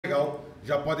legal,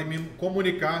 já podem me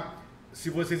comunicar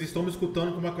se vocês estão me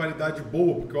escutando com uma qualidade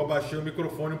boa, porque eu abaixei o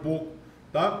microfone um pouco,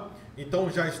 tá? Então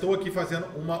já estou aqui fazendo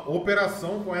uma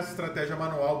operação com essa estratégia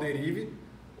manual Deriv,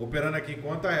 operando aqui em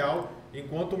conta real,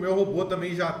 enquanto o meu robô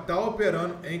também já está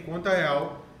operando em conta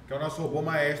real, que é o nosso robô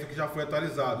maestro que já foi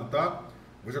atualizado, tá?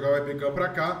 Vou jogar o webcam para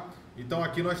cá. Então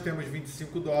aqui nós temos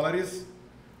 $25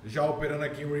 já operando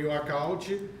aqui em Real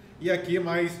Account, e aqui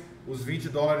mais os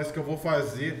 $20 que eu vou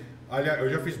fazer. Aliás, eu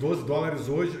já fiz $12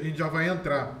 hoje, a gente já vai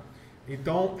entrar.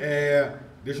 Então,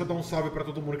 deixa eu dar um salve para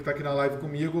todo mundo que está aqui na live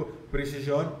comigo,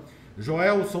 prestigiando.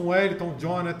 Joelson, Wellington,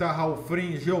 Jonathan,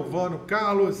 Ralfrim, Giovano,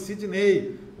 Carlos,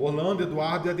 Sidney, Orlando,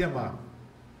 Eduardo e Ademar.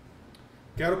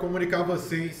 Quero comunicar a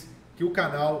vocês que o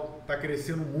canal está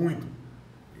crescendo muito.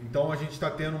 Então a gente está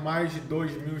tendo mais de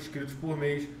 2.000 inscritos por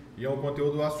mês e é um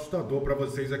conteúdo assustador para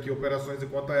vocês aqui, operações em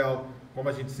conta real, como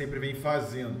a gente sempre vem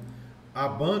fazendo. A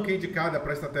banca indicada para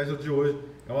a estratégia de hoje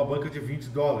é uma banca de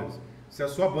 $20. Se a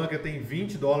sua banca tem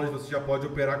 $20, você já pode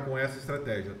operar com essa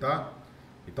estratégia, tá?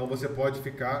 Então você pode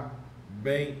ficar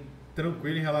bem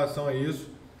tranquilo em relação a isso.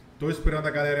 Estou esperando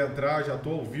a galera entrar, já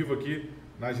estou ao vivo aqui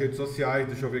nas redes sociais.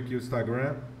 Deixa eu ver aqui o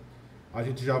Instagram. A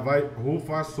gente já vai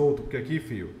rufar solto, porque aqui,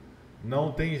 filho,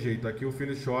 não tem jeito. Aqui o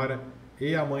filho chora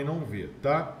e a mãe não vê,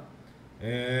 tá?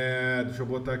 Deixa eu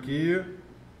botar aqui.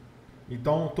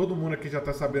 Então, todo mundo aqui já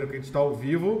está sabendo que a gente está ao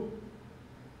vivo.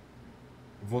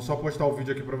 Vou só postar o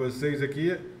vídeo aqui para vocês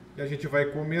aqui e a gente vai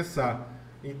começar.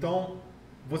 Então,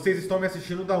 vocês estão me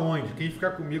assistindo da onde? Quem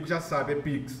ficar comigo já sabe, é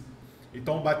Pix.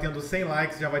 Então, batendo 100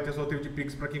 likes, já vai ter sorteio de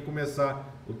Pix para quem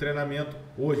começar o treinamento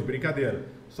hoje. Brincadeira.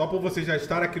 Só por você já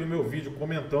estar aqui no meu vídeo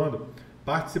comentando,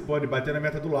 participando e batendo a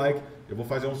meta do like, eu vou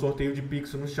fazer um sorteio de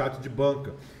Pix no chat de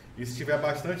banca. E se tiver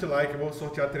bastante like, eu vou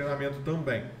sortear treinamento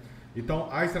também. Então,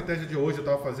 a estratégia de hoje eu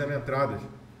estava fazendo entradas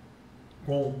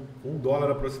com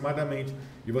 $1 aproximadamente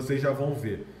e vocês já vão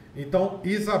ver. Então,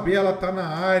 Isabela está na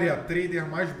área, a trader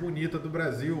mais bonita do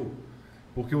Brasil,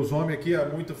 porque os homens aqui é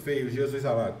muito feio, Jesus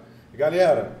amado.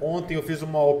 Galera, ontem eu fiz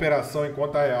uma operação em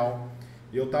conta real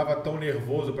e eu estava tão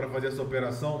nervoso para fazer essa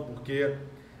operação porque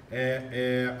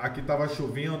aqui estava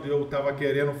chovendo e eu estava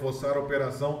querendo forçar a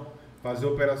operação, fazer a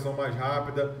operação mais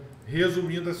rápida.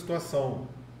 Resumindo a situação,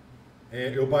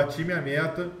 eu bati minha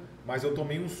meta, mas eu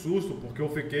tomei um susto porque eu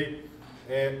fiquei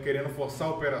querendo forçar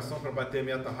a operação para bater a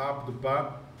meta rápido,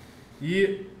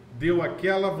 e deu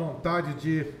aquela vontade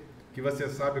de, que você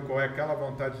sabe qual é, aquela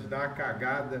vontade de dar uma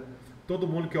cagada. Todo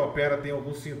mundo que opera tem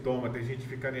algum sintoma, tem gente que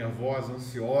fica nervosa,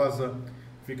 ansiosa,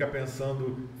 fica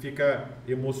pensando, fica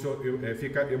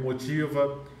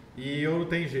emotiva, e eu não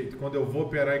tenho jeito. Quando eu vou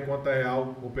operar em conta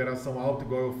real, operação alta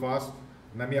igual eu faço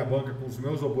na minha banca com os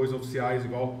meus robôs oficiais,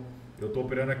 igual eu estou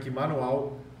operando aqui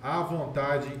manual, a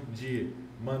vontade de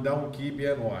mandar um kibe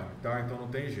é enorme, tá? Então não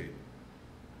tem jeito.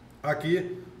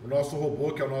 Aqui o nosso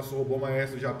robô, que é o nosso robô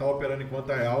maestro, já está operando em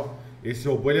conta real. Esse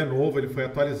robô ele é novo, ele foi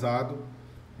atualizado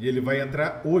e ele vai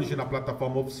entrar hoje na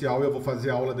plataforma oficial e eu vou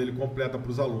fazer a aula dele completa para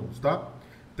os alunos, tá?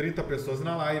 30 pessoas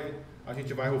na live, a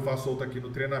gente vai rufar solto aqui no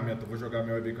treinamento. Eu vou jogar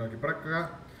meu webcam aqui para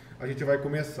cá, a gente vai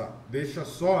começar. Deixa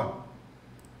só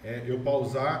eu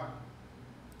pausar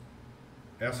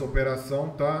essa operação,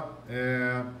 tá?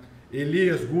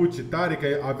 Elias, Guti, Tárik,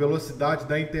 a velocidade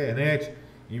da internet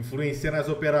influencia nas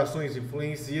operações?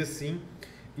 Influencia sim,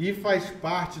 e faz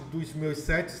parte dos meus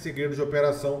 7 segredos de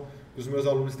operação que os meus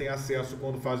alunos têm acesso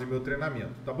quando fazem meu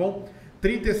treinamento, tá bom?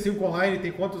 35 online,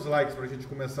 tem quantos likes para a gente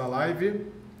começar a live?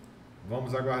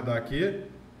 Vamos aguardar aqui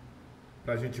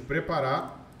para a gente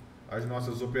preparar as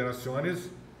nossas operações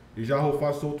e já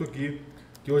rufar solto aqui,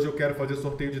 que hoje eu quero fazer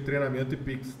sorteio de treinamento e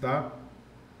Pix, tá?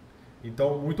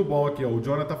 Então, muito bom aqui, ó. O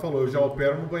Jonathan falou, eu já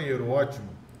opero no banheiro, ótimo.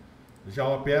 Já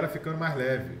opera ficando mais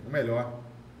leve, o melhor.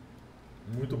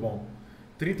 Muito bom.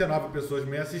 39 pessoas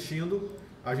me assistindo,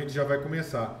 a gente já vai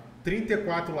começar.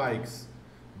 34 likes.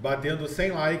 Batendo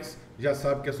 100 likes, já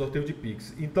sabe que é sorteio de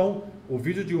Pix. Então, o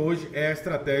vídeo de hoje é a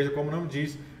estratégia, como o nome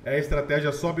diz, é a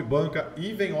estratégia Sobe, Banca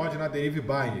e vem odd na Deriv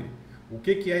Binary. O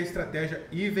que é a estratégia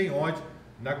e vem odd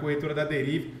na corretora da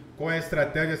Deriv? Qual é a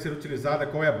estratégia a ser utilizada?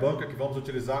 Qual é a banca que vamos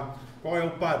utilizar? Qual é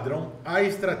o padrão? A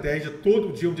estratégia,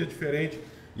 todo dia um dia diferente.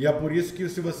 E é por isso que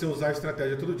se você usar a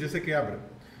estratégia todo dia, você quebra.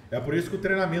 É por isso que o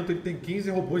treinamento ele tem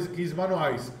 15 robôs e 15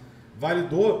 manuais.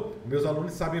 Validou, meus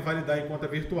alunos sabem validar em conta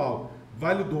virtual.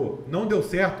 Validou, não deu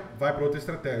certo, vai para outra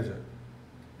estratégia.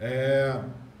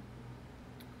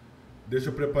 Deixa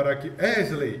eu preparar aqui.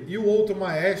 Wesley, e o outro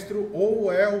maestro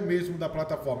ou é o mesmo da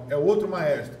plataforma? É outro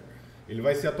maestro. Ele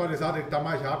vai ser atualizado, ele está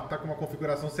mais rápido, está com uma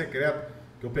configuração secreta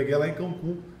que eu peguei lá em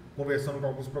Cancún, conversando com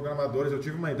alguns programadores. Eu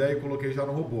tive uma ideia e coloquei já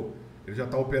no robô. Ele já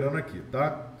está operando aqui,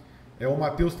 tá? O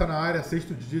Matheus está na área,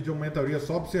 sexto dia de uma mentoria,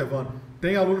 só observando.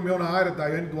 Tem aluno meu na área,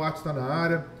 Daiane Duarte está na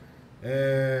área.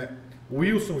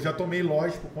 Wilson, já tomei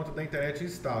loja por conta da internet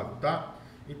instável, tá?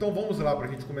 Então vamos lá para a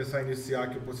gente começar a iniciar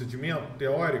aqui o procedimento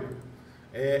teórico.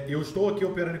 Eu estou aqui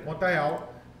operando em conta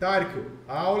real. Tárik,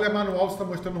 a aula é manual, você está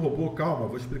mostrando o robô, calma,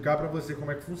 vou explicar para você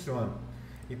como é que funciona.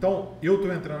 Então, eu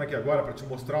estou entrando aqui agora para te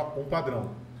mostrar um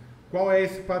padrão. Qual é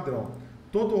esse padrão?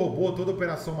 Todo robô, toda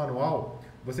operação manual,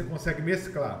 você consegue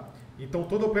mesclar. Então,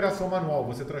 toda operação manual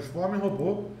você transforma em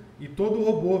robô e todo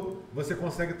robô você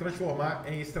consegue transformar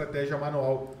em estratégia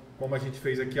manual, como a gente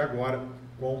fez aqui agora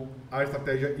com a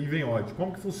estratégia Even Odd.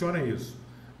 Como que funciona isso?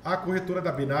 A corretora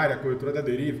da binária, a corretora da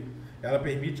Deriv, ela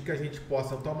permite que a gente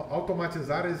possa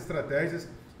automatizar as estratégias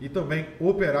e também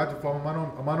operar de forma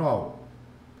manual.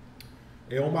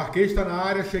 O Marquês está na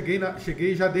área, cheguei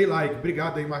e já dei like.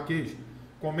 Obrigado aí, Marquês.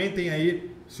 Comentem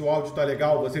aí se o áudio está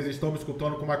legal, vocês estão me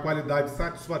escutando com uma qualidade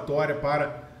satisfatória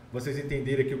para vocês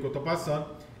entenderem aqui o que eu estou passando.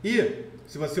 E,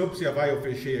 se você observar, eu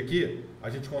fechei aqui, a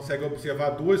gente consegue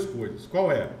observar duas coisas.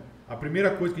 Qual é? A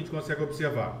primeira coisa que a gente consegue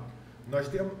observar,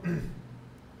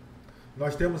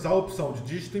 nós temos a opção de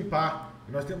dígito impar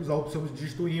e nós temos a opção de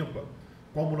dígito ímpar.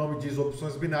 Como o nome diz,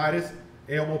 opções binárias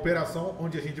é uma operação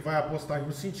onde a gente vai apostar em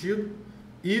um sentido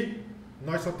e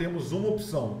nós só temos uma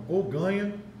opção, ou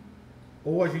ganha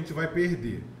ou a gente vai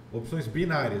perder. Opções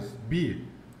binárias, bi.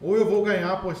 Ou eu vou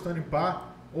ganhar apostando em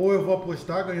par, ou eu vou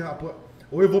apostar,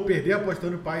 ou eu vou perder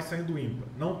apostando em par e saindo ímpar.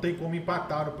 Não tem como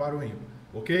empatar no par ou ímpar,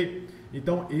 ok?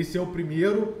 Então, esse é o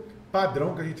primeiro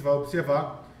padrão que a gente vai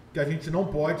observar, que a gente não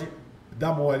pode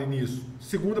dar mole nisso.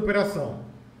 Segunda operação.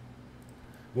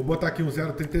 Vou botar aqui um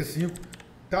 0,35.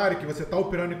 Tárik, você está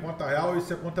operando em conta real,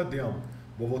 isso é conta demo.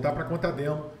 Vou voltar para conta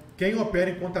demo. Quem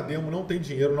opera em conta demo não tem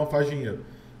dinheiro, não faz dinheiro.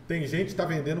 Tem gente que está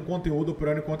vendendo conteúdo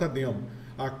operando em conta demo.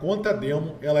 A conta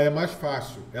demo, ela é mais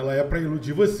fácil. Ela é para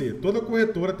iludir você. Toda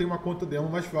corretora tem uma conta demo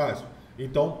mais fácil.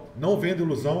 Então, não venda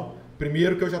ilusão.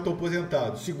 Primeiro, que eu já estou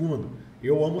aposentado. Segundo,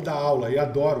 eu amo dar aula e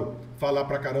adoro falar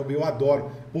pra caramba. Eu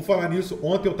adoro. Por falar nisso,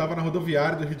 ontem eu estava na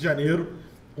rodoviária do Rio de Janeiro.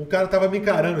 Um cara estava me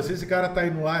encarando. Não sei se esse cara está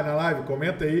aí na live.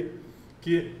 Comenta aí.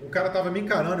 Que o cara estava me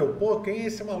encarando. Eu, pô, quem é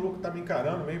esse maluco que tá me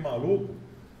encarando? Meio maluco.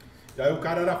 E aí o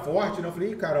cara era forte, né? Eu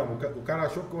falei, caramba, o cara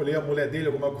achou que eu olhei a mulher dele,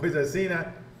 alguma coisa assim,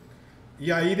 né?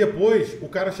 E aí depois o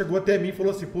cara chegou até mim e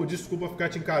falou assim, pô, desculpa ficar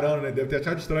te encarando, né? Deve ter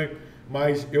achado estranho,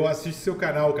 mas eu assisto seu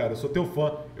canal, cara, eu sou teu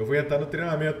fã, eu vou entrar no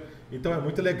treinamento. Então é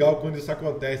muito legal quando isso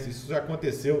acontece. Isso já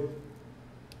aconteceu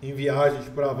em viagens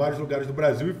para vários lugares do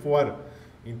Brasil e fora.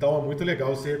 Então é muito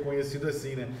legal ser reconhecido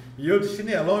assim, né? E eu de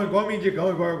chinelão, igual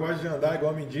mendigão, igual eu gosto de andar,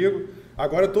 igual mendigo.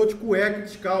 Agora eu tô de cueca e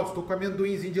descalço, tô com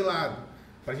amendoinzinho de lado.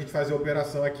 Pra gente fazer a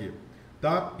operação aqui,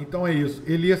 tá? Então é isso.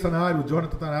 Elias tá na área, o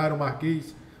Jonathan tá na área, o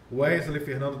Marquês, o Wesley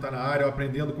Fernando tá na área,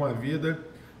 aprendendo com a vida.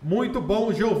 Muito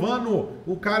bom, Giovano,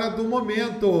 o cara do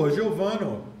momento,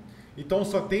 Giovano. Então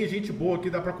só tem gente boa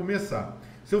aqui, dá pra começar.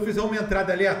 Se eu fizer uma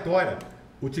entrada aleatória,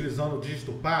 utilizando o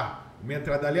dígito par, uma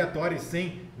entrada aleatória e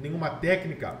sem nenhuma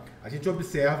técnica, a gente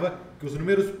observa que os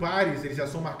números pares, eles já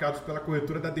são marcados pela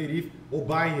corretora da Deriv ou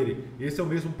Binary. Esse é o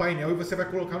mesmo painel e você vai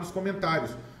colocar nos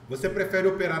comentários. Você prefere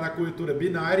operar na corretora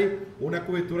binária ou na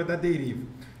corretora da Deriv?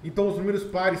 Então, os números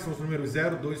pares são os números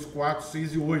 0, 2, 4,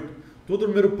 6 e 8. Todo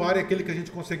número par é aquele que a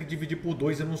gente consegue dividir por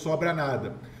 2 e não sobra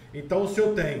nada. Então, se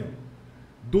eu tenho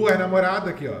duas namoradas,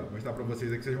 aqui, ó, vou mostrar para vocês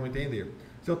aqui que vocês vão entender.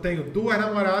 Se eu tenho duas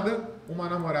namoradas, uma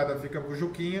namorada fica com o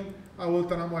Juquinha, a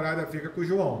outra namorada fica com o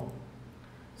João.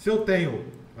 Se eu tenho,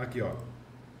 aqui, ó,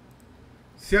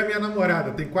 se a minha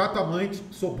namorada tem 4 amantes,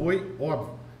 sou boi,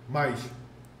 óbvio, mas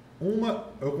uma,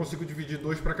 eu consigo dividir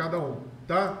 2 para cada um,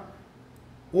 tá?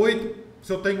 8,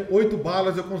 se eu tenho 8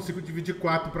 balas, eu consigo dividir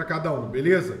 4 para cada um,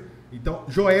 beleza? Então,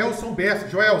 Joelson Bessa,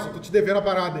 Joelson, tô te devendo a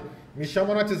parada, hein? Me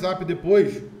chama no WhatsApp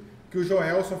depois, que o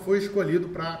Joelson foi escolhido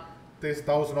para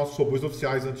testar os nossos robôs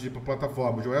oficiais antes de ir para a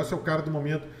plataforma. O Joelson é o cara do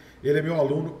momento, ele é meu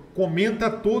aluno, comenta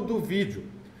todo o vídeo.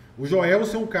 O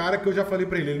Joelson é um cara que eu já falei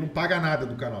para ele não paga nada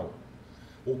do canal.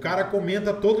 O cara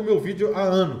comenta todo o meu vídeo há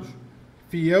anos.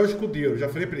 Fiel escudeiro, já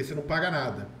falei para ele, você não paga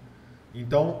nada.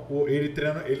 Então, ele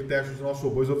treina, ele testa os nossos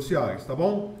robôs oficiais, tá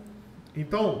bom?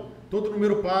 Então, todo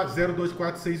número par, 0, 2,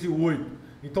 4, 6 e 8.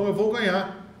 Então, eu vou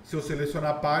ganhar se eu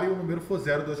selecionar par e o número for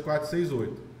 0, 2, 4, 6,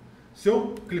 8. Se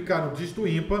eu clicar no dígito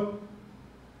ímpar,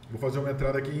 vou fazer uma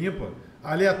entrada aqui ímpar,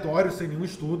 aleatório, sem nenhum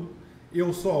estudo,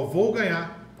 eu só vou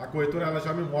ganhar, a corretora ela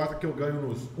já me mostra que eu ganho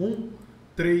nos 1,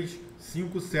 3,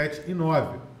 5, 7 e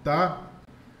 9, tá?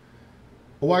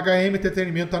 O HM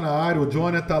Entretenimento tá na área, o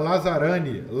Jonathan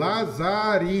Lazarini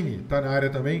tá na área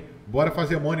também. Bora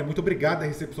fazer money, muito obrigado a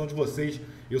recepção de vocês.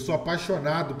 Eu sou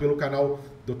apaixonado pelo canal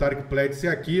do Tárik Pledse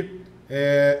aqui.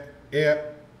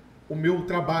 é o meu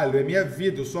trabalho, é minha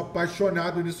vida, eu sou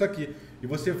apaixonado nisso aqui. E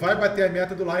você vai bater a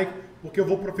meta do like, porque eu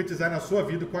vou profetizar na sua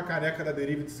vida com a caneca da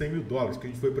Deriv de 100 mil dólares, que a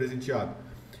gente foi presenteado.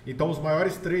 Então, os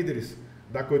maiores traders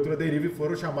da corretora Deriv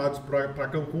foram chamados para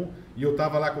Cancún, e eu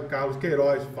estava lá com o Carlos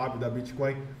Queiroz, Fábio da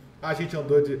Bitcoin. A gente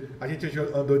andou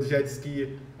de jet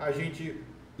ski, a gente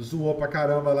zoou pra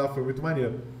caramba lá, foi muito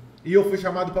maneiro. E eu fui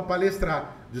chamado para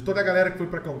palestrar. De toda a galera que foi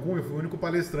para Cancún, eu fui o único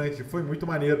palestrante, foi muito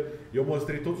maneiro. E eu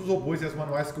mostrei todos os robôs e as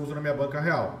manuais que eu uso na minha banca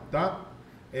real, tá?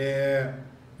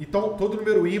 Então, todo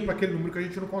número ímpar é aquele número que a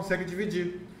gente não consegue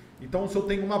dividir. Então, se eu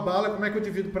tenho uma bala, como é que eu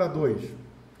divido para 2?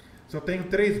 Se eu tenho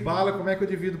 3 balas, como é que eu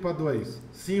divido para 2?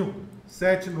 5,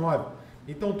 7, 9.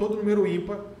 Então, todo número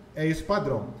ímpar é esse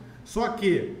padrão. Só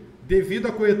que, devido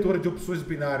à corretora de opções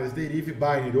binárias Deriv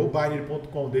Binary ou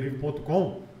Binary.com,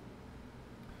 Deriv.com,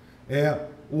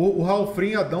 o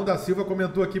Ralfrinho Adão da Silva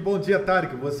comentou aqui: bom dia,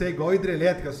 Tárik, você é igual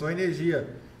hidrelétrica, só energia.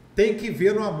 Tem que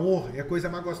ver no amor, é a coisa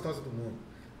mais gostosa do mundo,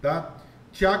 tá?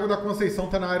 Tiago da Conceição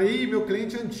tá na área. Ih, meu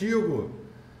cliente antigo,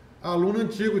 aluno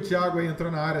antigo, Tiago aí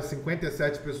entrou na área,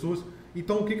 57 pessoas.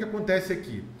 Então, o que que acontece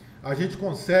aqui? A gente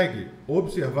consegue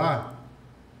observar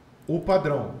o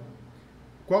padrão.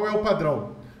 Qual é o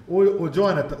padrão? O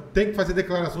Jonathan, tem que fazer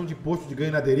declaração de imposto de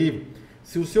ganho na Deriv.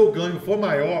 Se o seu ganho for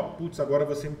maior, putz, agora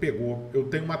você me pegou. Eu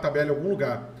tenho uma tabela em algum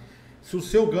lugar. Se o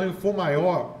seu ganho for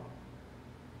maior,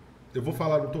 eu vou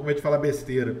falar, não estou com medo de falar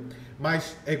besteira,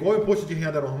 mas é igual ao imposto de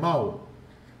renda normal.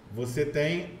 Você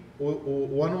tem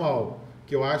o anual,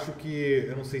 que eu acho que,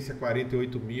 eu não sei se é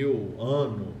 48 mil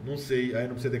ano, não sei, aí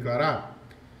não precisa declarar.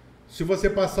 Se você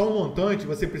passar um montante,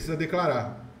 você precisa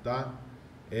declarar, tá?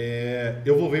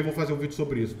 Eu vou ver e vou fazer um vídeo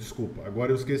sobre isso, desculpa,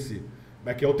 agora eu esqueci.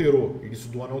 Mas que alterou, início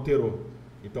do ano alterou.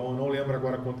 Então eu não lembro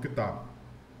agora quanto que tá.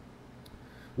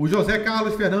 O José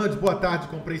Carlos Fernandes, boa tarde,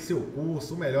 comprei seu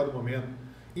curso, o melhor do momento.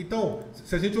 Então,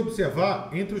 se a gente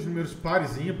observar, entre os números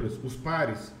pares e ímpares, os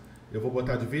pares, eu vou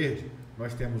botar de verde,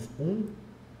 nós temos 1,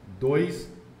 2,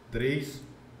 3,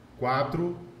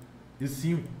 4 e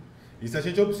 5. E se a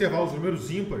gente observar os números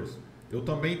ímpares, eu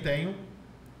também tenho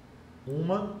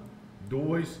 1,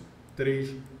 2,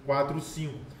 3, 4,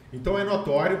 5. Então é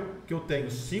notório que eu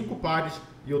tenho 5 pares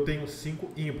e eu tenho 5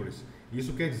 ímpares.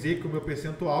 Isso quer dizer que o meu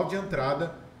percentual de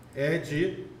entrada é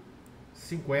de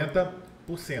 50%,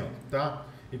 tá?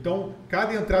 Então,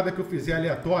 cada entrada que eu fizer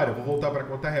aleatória, vou voltar para a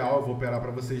conta real, eu vou operar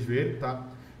para vocês verem, tá?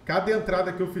 Cada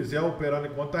entrada que eu fizer operando em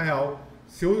conta real,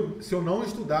 se eu não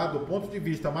estudar do ponto de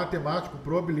vista matemático,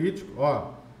 probabilístico,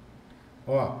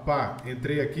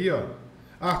 entrei aqui, ó.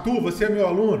 Arthur, você é meu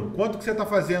aluno? Quanto que você está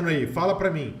fazendo aí? Fala para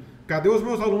mim. Cadê os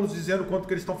meus alunos dizendo quanto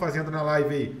que eles estão fazendo na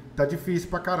live aí? Tá difícil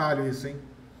pra caralho isso, hein?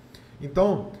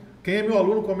 Então, quem é meu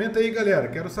aluno, comenta aí, galera.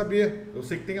 Quero saber. Eu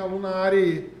sei que tem aluno na área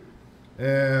aí.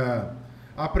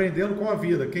 Aprendendo com a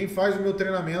vida. Quem faz o meu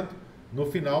treinamento, no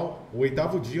final, o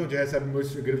 8º dia, onde recebe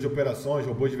meus segredos de operações,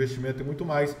 robôs de investimento e muito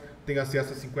mais, tem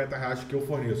acesso a 50 reais que eu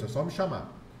forneço. É só me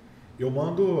chamar. Eu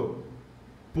mando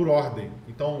por ordem.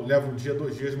 Então, leva um dia,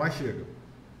 2 dias, mas chega.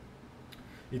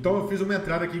 Então, eu fiz uma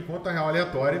entrada aqui em conta real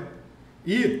aleatória.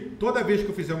 E toda vez que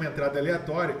eu fizer uma entrada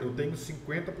aleatória, eu tenho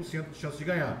 50% de chance de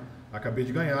ganhar. Acabei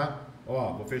de ganhar.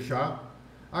 Ó, vou fechar.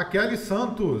 A Kelly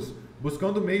Santos,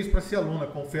 buscando meios para ser aluna.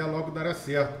 Com fé logo dará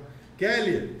certo.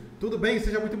 Kelly, tudo bem?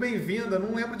 Seja muito bem-vinda.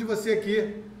 Não lembro de você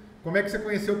aqui. Como é que você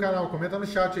conheceu o canal? Comenta no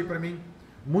chat aí para mim.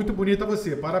 Muito bonita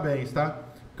você. Parabéns, tá?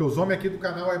 Porque os homens aqui do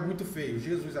canal é muito feio.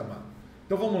 Jesus amado.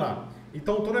 Então, vamos lá.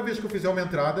 Então, toda vez que eu fizer uma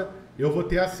entrada, eu vou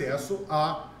ter acesso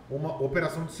a uma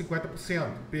operação de 50%.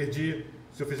 Perdi,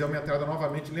 se eu fizer uma entrada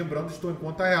novamente, lembrando, estou em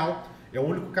conta real. É o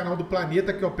único canal do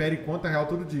planeta que opera em conta real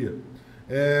todo dia.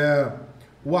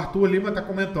 O Arthur Lima está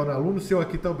comentando, aluno seu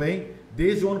aqui também,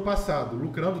 desde o ano passado,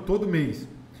 lucrando todo mês.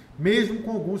 Mesmo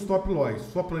com alguns stop loss.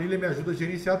 Sua planilha me ajuda a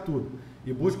gerenciar tudo.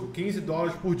 E busco 15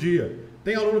 dólares por dia.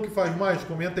 Tem aluno que faz mais?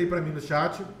 Comenta aí para mim no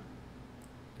chat.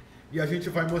 E a gente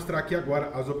vai mostrar aqui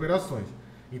agora as operações.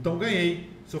 Então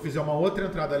ganhei. Se eu fizer uma outra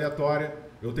entrada aleatória,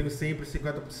 eu tenho sempre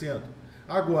 50%.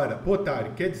 Agora, pô,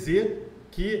 Tárik, quer dizer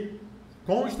que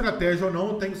com estratégia ou não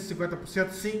eu tenho 50%?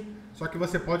 Sim. Só que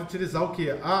você pode utilizar o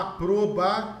quê? A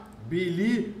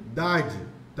probabilidade,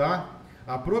 tá?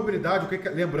 A probabilidade,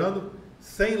 lembrando,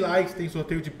 100 likes tem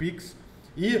sorteio de Pix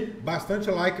e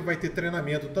bastante like vai ter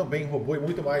treinamento também, robô e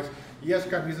muito mais. E as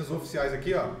camisas oficiais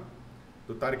aqui, ó,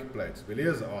 do Tárik Plex,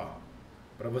 beleza? Ó,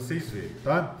 para vocês verem,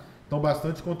 tá? Então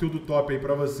bastante conteúdo top aí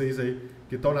para vocês aí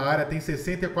que estão na área. Tem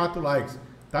 64 likes,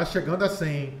 tá chegando a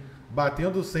 100, hein?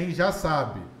 Batendo 100 já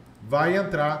sabe, vai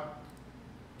entrar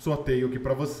sorteio aqui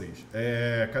para vocês.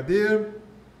 Cadê?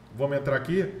 Vamos entrar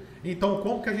aqui. Então,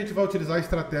 como que a gente vai utilizar a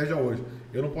estratégia hoje?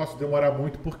 Eu não posso demorar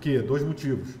muito, por quê? 2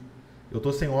 motivos. Eu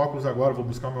estou sem óculos agora, vou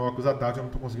buscar meu óculos à tarde, eu não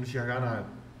estou conseguindo enxergar nada.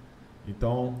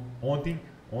 Então, ontem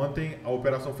a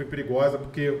operação foi perigosa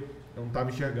porque eu não estava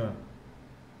enxergando.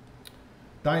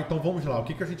 Tá, então vamos lá. O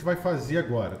que a gente vai fazer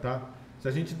agora, tá? Se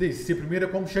a gente descer, primeiro é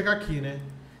como chegar aqui, né?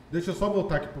 Deixa eu só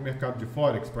voltar aqui para o mercado de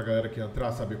Forex, para a galera que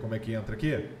entrar, saber como é que entra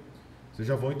aqui. Vocês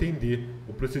já vão entender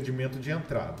o procedimento de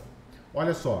entrada.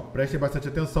 Olha só, prestem bastante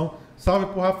atenção. Salve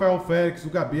pro Rafael Félix, o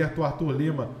Gaberto, o Arthur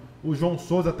Lima, o João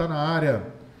Souza tá na área,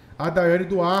 a Daiane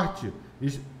Duarte.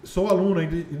 Sou aluno,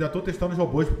 ainda estou testando os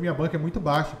robôs porque minha banca é muito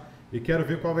baixa e quero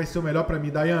ver qual vai ser o melhor para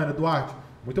mim. Daiane Duarte,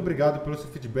 muito obrigado pelo seu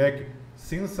feedback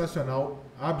sensacional,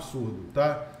 absurdo,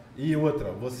 tá? E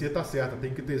outra, você tá certa,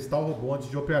 tem que testar o robô antes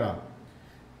de operar.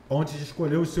 Antes de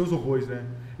escolher os seus robôs, né?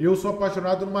 Eu sou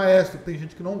apaixonado no Maestro, tem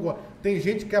gente que não gosta. Tem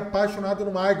gente que é apaixonado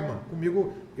no Magma.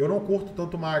 Comigo, eu não curto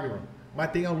tanto Magma,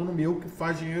 mas tem aluno meu que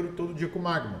faz dinheiro todo dia com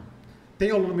Magma.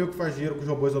 Tem aluno meu que faz dinheiro com os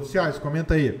robôs oficiais?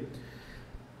 Comenta aí.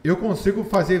 Eu consigo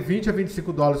fazer 20 a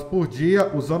 25 dólares por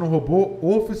dia usando o robô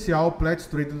oficial Plat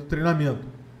Trader do treinamento.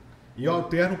 E eu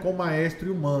alterno com o Maestro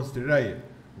e o Monster. Aí,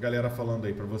 galera falando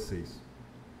aí para vocês.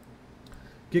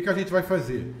 O que a gente vai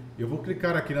fazer? Eu vou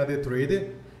clicar aqui na The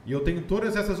Trader e eu tenho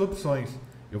todas essas opções.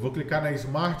 Eu vou clicar na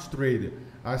Smart Trader.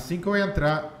 Assim que eu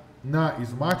entrar na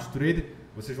Smart Trader,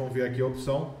 vocês vão ver aqui a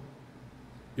opção.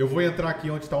 Eu vou entrar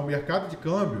aqui onde está o mercado de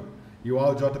câmbio e o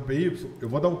AUDJPY. Eu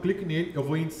vou dar um clique nele, eu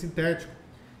vou em índice sintético.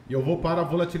 E eu vou para a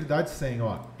volatilidade 100.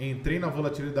 Ó. Entrei na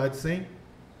volatilidade 100.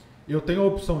 Eu tenho a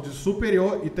opção de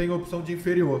superior e tenho a opção de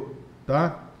inferior.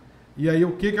 Tá? E aí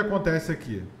o que acontece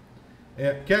aqui?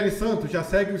 Kelly Santos, já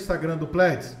segue o Instagram do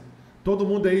Plats? Todo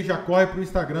mundo aí já corre para o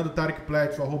Instagram do Tárik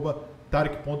Plats, o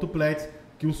 @tarik.plats,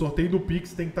 que o sorteio do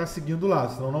Pix tem que estar seguindo lá,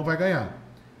 senão não vai ganhar.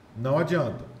 Não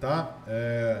adianta, tá?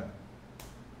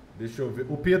 Deixa eu ver.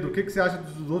 O Pedro, o que você acha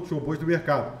dos outros robôs do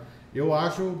mercado? Eu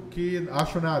acho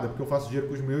nada, porque eu faço dinheiro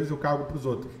com os meus e eu cargo para os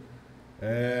outros.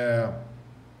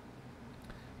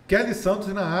 Kelly Santos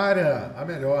na área, a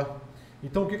melhor.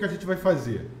 Então o que a gente vai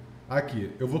fazer?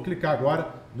 Aqui, eu vou clicar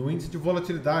agora no índice de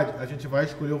volatilidade, a gente vai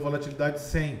escolher o volatilidade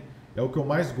 100, é o que eu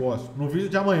mais gosto. No vídeo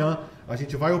de amanhã, a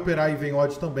gente vai operar e vem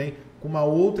odds também com uma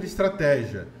outra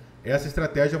estratégia. Essa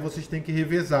estratégia vocês têm que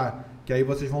revezar, que aí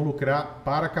vocês vão lucrar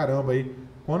para caramba aí,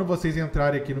 quando vocês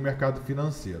entrarem aqui no mercado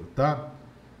financeiro, tá?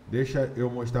 Deixa eu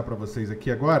mostrar para vocês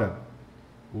aqui agora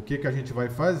o que a gente vai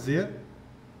fazer,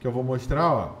 que eu vou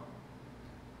mostrar, ó.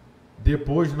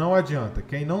 Depois não adianta,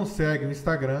 quem não segue o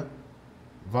Instagram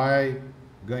vai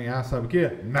ganhar, sabe o que?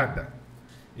 Nada.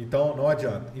 Então, não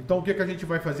adianta. Então, o que a gente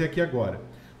vai fazer aqui agora?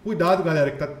 Cuidado,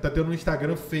 galera, que tá tendo um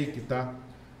Instagram fake, tá?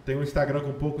 Tem um Instagram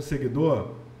com pouco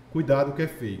seguidor, cuidado que é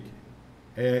fake.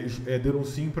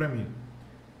 Denunciem pra mim.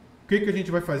 O que a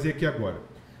gente vai fazer aqui agora?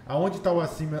 Aonde está o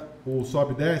acima, o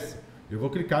sobe e desce, eu vou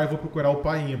clicar e vou procurar o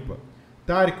par ímpar.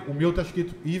 Tárik, o meu tá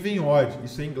escrito even odd,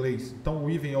 isso é em inglês. Então, o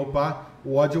even é o par,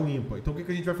 o odd é o ímpar. Então, o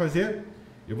que a gente vai fazer?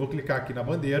 Eu vou clicar aqui na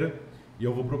bandeira e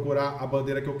eu vou procurar a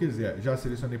bandeira que eu quiser. Já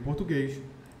selecionei português,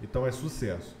 então é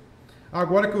sucesso.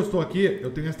 Agora que eu estou aqui,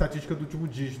 eu tenho a estatística do último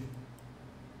dígito.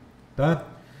 Tá?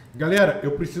 Galera,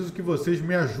 eu preciso que vocês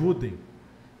me ajudem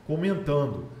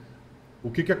comentando. O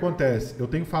que acontece? Eu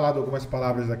tenho falado algumas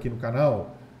palavras aqui no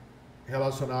canal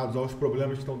relacionadas aos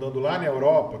problemas que estão dando lá na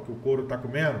Europa, que o couro está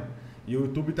comendo, e o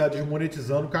YouTube está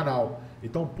desmonetizando o canal.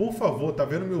 Então, por favor, tá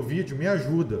vendo meu vídeo? Me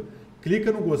ajuda.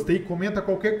 Clica no gostei e comenta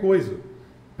qualquer coisa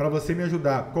para você me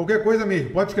ajudar. Qualquer coisa mesmo,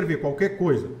 pode escrever qualquer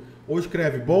coisa. Ou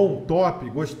escreve bom, top,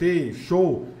 gostei,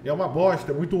 show, é uma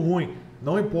bosta, é muito ruim.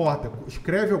 Não importa,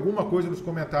 escreve alguma coisa nos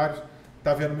comentários,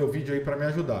 tá vendo meu vídeo aí para me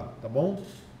ajudar, tá bom?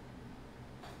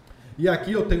 E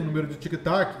aqui eu tenho o número de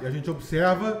tic-tac e a gente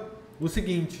observa o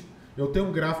seguinte, eu tenho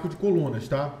um gráfico de colunas,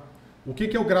 tá? O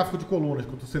que é o gráfico de colunas que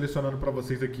eu estou selecionando para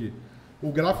vocês aqui?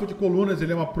 O gráfico de colunas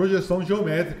ele é uma projeção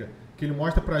geométrica que ele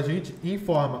mostra para a gente em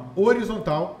forma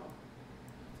horizontal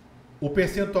o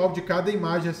percentual de cada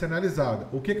imagem a ser analisada.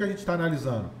 O que a gente está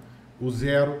analisando? O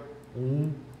 0, o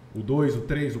 1, o 2, o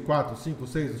 3, o 4, o 5, o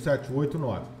 6, o 7, o 8, o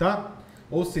 9, tá?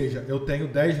 Ou seja, eu tenho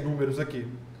 10 números aqui.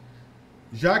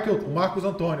 Já que o Marcos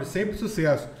Antônio, sempre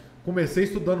sucesso, comecei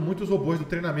estudando muitos robôs do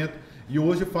treinamento e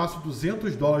hoje faço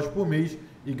 200 dólares por mês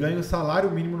e ganho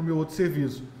salário mínimo no meu outro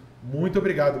serviço. Muito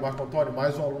obrigado, Marcos Antônio,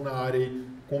 mais um aluno na área aí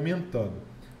comentando.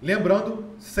 Lembrando,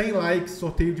 100 likes,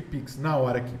 sorteio de Pix na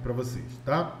hora aqui para vocês,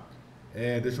 tá?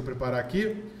 Deixa eu preparar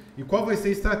aqui. E qual vai ser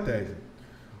a estratégia?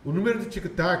 O número de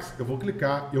tic-tacs, eu vou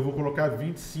clicar e eu vou colocar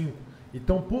 25.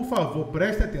 Então, por favor,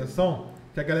 preste atenção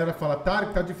que a galera fala,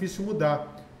 Tárik, tá difícil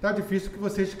mudar. Tá difícil que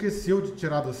você esqueceu de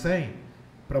tirar do 100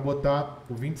 para botar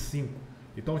o 25.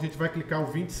 Então, a gente vai clicar o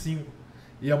 25.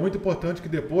 E é muito importante que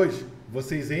depois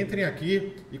vocês entrem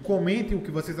aqui e comentem o que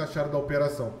vocês acharam da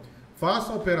operação.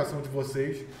 Façam a operação de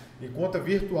vocês em conta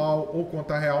virtual ou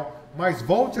conta real, mas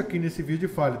volte aqui nesse vídeo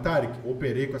e fale, Tárik,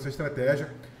 operei com essa estratégia,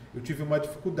 eu tive uma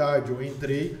dificuldade, eu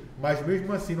entrei, mas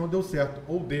mesmo assim não deu certo,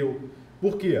 ou deu.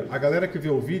 Por quê? A galera que vê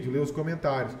o vídeo lê os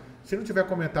comentários. Se não tiver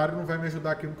comentário, não vai me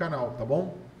ajudar aqui no canal, tá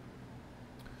bom?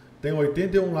 Tem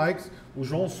 81 likes. O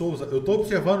João Souza, eu estou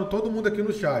observando todo mundo aqui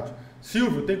no chat.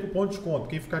 Silvio, tem cupom de desconto.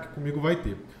 Quem ficar aqui comigo vai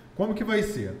ter. Como que vai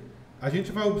ser? A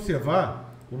gente vai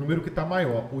observar o número que está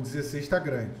maior. O 16 está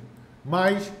grande.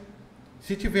 Mas,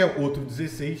 se tiver outro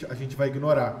 16, a gente vai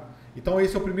ignorar. Então,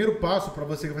 esse é o primeiro passo para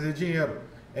você fazer dinheiro.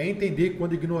 É entender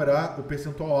quando ignorar o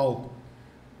percentual alto.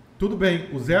 Tudo bem,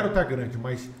 o 0 está grande,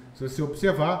 mas se você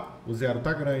observar, o 0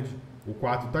 está grande, o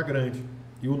 4 está grande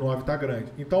e o 9 está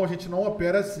grande. Então, a gente não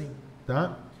opera assim,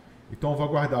 tá? Então, eu vou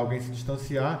aguardar alguém se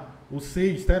distanciar. O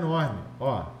 6 está enorme.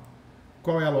 Ó,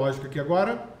 qual é a lógica aqui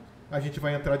agora? A gente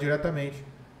vai entrar diretamente.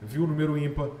 Viu o número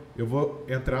ímpar, eu vou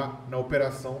entrar na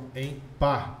operação em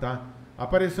par, tá?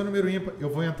 Apareceu o número ímpar, eu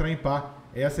vou entrar em par.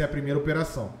 Essa é a primeira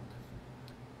operação.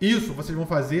 Isso vocês vão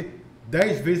fazer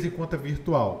 10 vezes em conta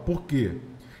virtual. Por quê?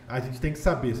 A gente tem que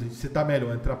saber se está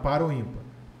melhor entrar par ou ímpar.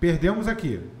 Perdemos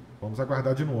aqui. Vamos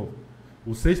aguardar de novo.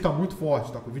 O 6 está muito forte,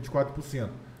 está com 24%.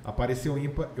 Apareceu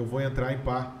ímpar, eu vou entrar em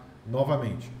par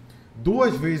novamente.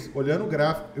 2 vezes, olhando o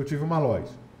gráfico, eu tive uma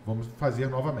loja. Vamos fazer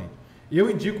novamente. Eu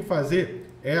indico fazer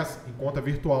essa em conta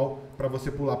virtual para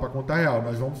você pular para conta real.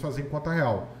 Nós vamos fazer em conta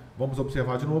real. Vamos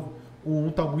observar de novo. O 1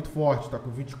 está muito forte, está com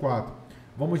 24.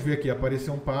 Vamos ver aqui,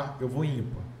 apareceu um par, eu vou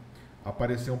ímpar.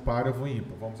 Apareceu um par, eu vou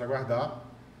ímpar. Vamos aguardar.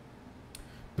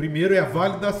 Primeiro é a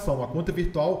validação. A conta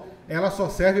virtual, ela só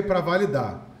serve para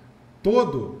validar.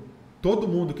 Todo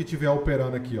mundo que estiver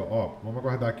operando aqui, ó, vamos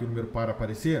aguardar aqui o número par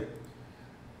aparecer.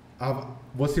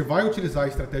 Você vai utilizar a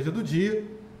estratégia do dia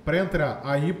para entrar.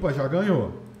 A ímpar já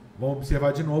ganhou. Vamos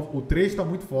observar de novo. O 3 está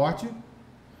muito forte,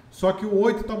 só que o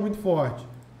 8 está muito forte.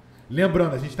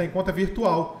 Lembrando, a gente está em conta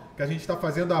virtual, que a gente está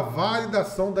fazendo a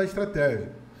validação da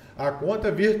estratégia. A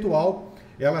conta virtual,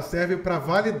 ela serve para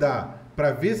validar,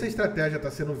 para ver se a estratégia está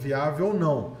sendo viável ou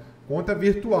não. Conta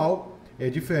virtual é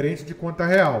diferente de conta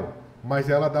real, mas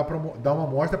ela dá uma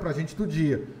amostra para a gente do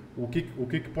dia. O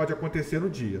que pode acontecer no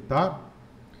dia, tá?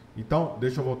 Então,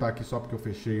 deixa eu voltar aqui só porque eu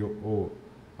fechei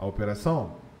a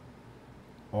operação.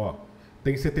 Ó,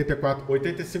 tem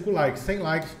 85 likes, 100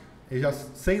 likes,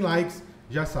 100 likes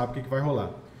já sabe o que vai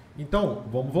rolar. Então,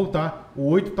 vamos voltar. O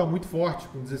 8 está muito forte,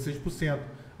 com 16%.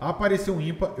 Apareceu um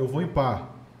ímpar, eu vou em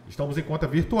par. Estamos em conta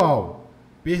virtual.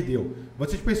 Perdeu.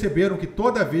 Vocês perceberam que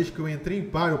toda vez que eu entrei em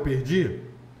par, eu perdi?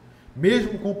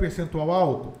 Mesmo com o percentual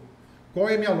alto? Qual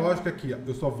é a minha lógica aqui?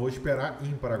 Eu só vou esperar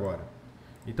ímpar agora.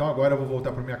 Então agora eu vou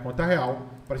voltar para minha conta real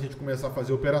para a gente começar a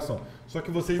fazer a operação. Só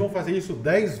que vocês vão fazer isso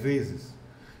 10 vezes.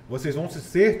 Vocês vão se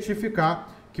certificar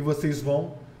que vocês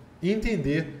vão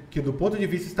entender que do ponto de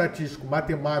vista estatístico,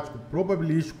 matemático,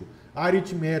 probabilístico,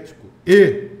 aritmético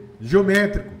e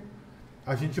geométrico,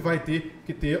 a gente vai ter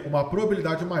que ter uma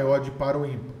probabilidade maior de par ou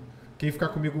ímpar. Quem ficar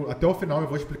comigo até o final, eu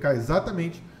vou explicar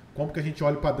exatamente como que a gente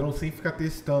olha o padrão sem ficar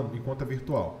testando em conta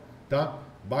virtual, tá?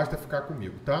 Basta ficar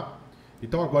comigo, tá?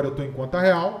 Então agora eu estou em conta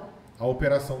real, a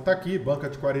operação está aqui, banca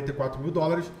de 44 mil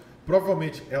dólares,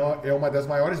 provavelmente ela é uma das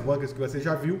maiores bancas que você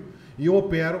já viu, e eu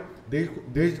opero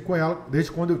desde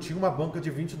quando eu tinha uma banca de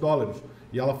 20 dólares,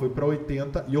 e ela foi para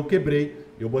 80 e eu quebrei,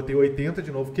 eu botei 80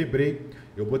 de novo, quebrei,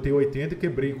 eu botei 80 e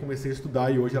quebrei e comecei a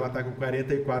estudar, e hoje ela está com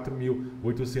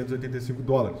 44.885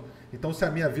 dólares. Então se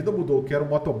a minha vida mudou, eu quero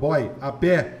motoboy a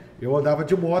pé, eu andava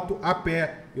de moto a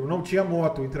pé, eu não tinha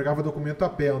moto, eu entregava documento a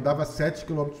pé, eu andava 7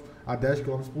 km a 10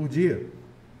 km por dia.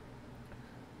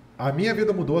 A minha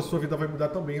vida mudou, a sua vida vai mudar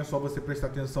também, é só você prestar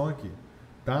atenção aqui,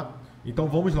 tá? Então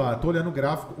vamos lá, estou olhando o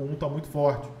gráfico, o 1 está muito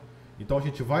forte, então a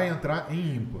gente vai entrar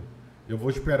em ímpar. Eu vou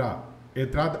esperar,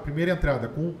 primeira entrada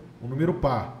com o número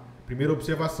par, primeira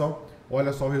observação,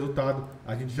 olha só o resultado,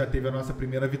 a gente já teve a nossa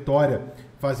primeira vitória,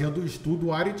 fazendo o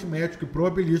estudo aritmético e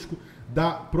probabilístico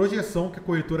da projeção que a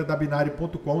corretora da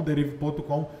Binary.com,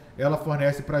 Deriv.com, ela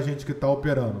fornece para a gente que está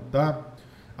operando, tá?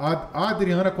 A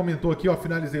Adriana comentou aqui, ó,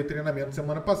 finalizei o treinamento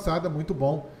semana passada, muito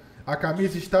bom. A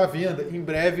camisa está à venda, em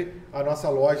breve a nossa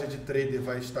loja de trader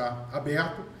vai estar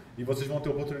aberta e vocês vão ter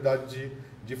a oportunidade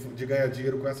de ganhar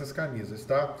dinheiro com essas camisas,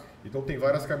 tá? Então tem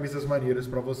várias camisas maneiras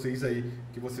para vocês aí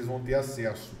que vocês vão ter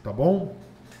acesso, tá bom?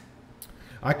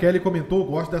 A Kelly comentou,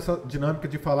 gosto dessa dinâmica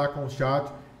de falar com o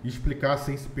chat e explicar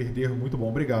sem se perder, muito bom,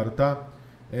 obrigado, tá?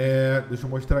 Deixa eu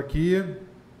mostrar aqui.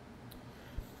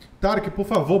 Tárik, por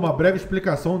favor, uma breve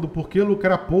explicação do porquê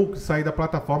lucrar pouco e sair da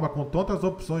plataforma com tantas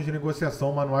opções de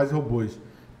negociação, manuais e robôs.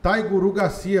 Taiguru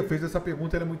Garcia fez essa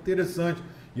pergunta, ela é muito interessante.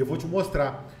 E eu vou te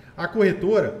mostrar. As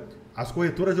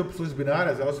corretoras de opções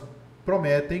binárias, elas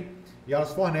prometem e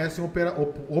elas fornecem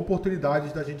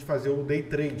oportunidades da gente fazer o day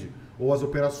trade ou as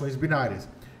operações binárias.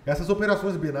 Essas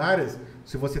operações binárias,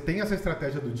 se você tem essa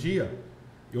estratégia do dia,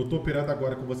 eu estou operando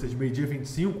agora com vocês meio-dia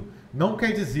 25, não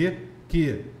quer dizer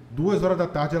que 2 horas da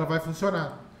tarde ela vai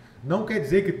funcionar. Não quer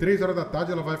dizer que 3 horas da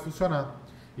tarde ela vai funcionar.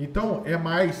 Então, é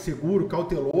mais seguro,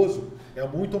 cauteloso, é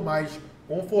muito mais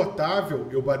confortável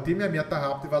eu bater minha meta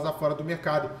rápido e vazar fora do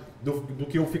mercado do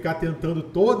que eu ficar tentando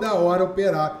toda hora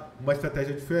operar uma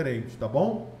estratégia diferente, tá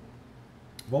bom?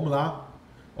 Vamos lá.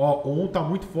 Ó, o 1 está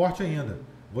muito forte ainda.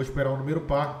 Vou esperar o número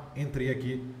par, entrei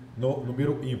aqui no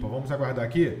número ímpar. Vamos aguardar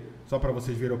aqui, só para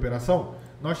vocês verem a operação.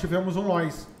 Nós tivemos um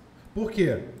loss. Por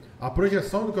quê? A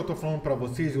projeção do que eu estou falando para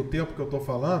vocês e o tempo que eu estou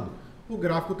falando, o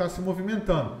gráfico está se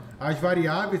movimentando. As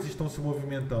variáveis estão se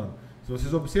movimentando. Se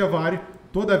vocês observarem,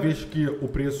 toda vez que o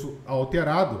preço é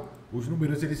alterado, os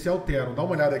números eles se alteram. Dá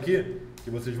uma olhada aqui, que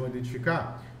vocês vão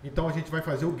identificar. Então a gente vai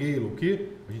fazer o Gale,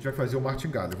 que a gente vai fazer o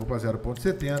martingale. Eu vou para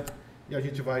 0,70 e a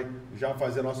gente vai já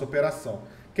fazer a nossa operação.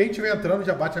 Quem estiver entrando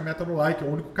já bate a meta no like, é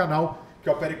o único canal que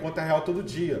opera em conta real todo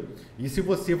dia. E se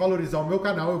você valorizar o meu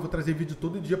canal, eu vou trazer vídeo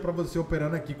todo dia para você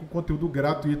operando aqui com conteúdo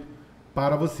gratuito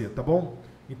para você, tá bom?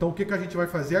 Então o que a gente vai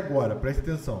fazer agora? Preste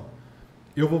atenção.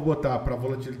 Eu vou botar para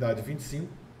volatilidade 25,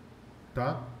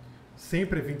 tá?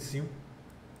 Sempre é 25.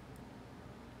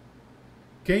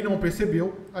 Quem não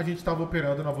percebeu, a gente estava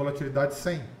operando na volatilidade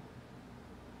 100.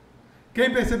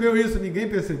 Quem percebeu isso? Ninguém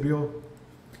percebeu.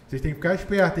 Vocês têm que ficar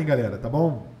espertos, hein, galera, tá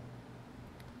bom?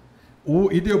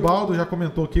 O Ideobaldo já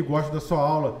comentou aqui, gosto da sua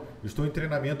aula, estou em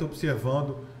treinamento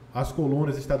observando as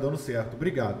colunas, está dando certo.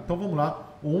 Obrigado. Então vamos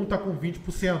lá, o 1 está com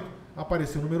 20%,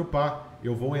 apareceu o número par,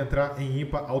 eu vou entrar em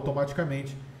ímpar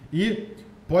automaticamente. E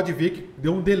pode ver que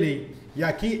deu um delay. E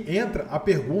aqui entra a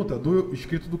pergunta do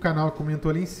inscrito do canal que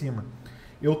comentou ali em cima.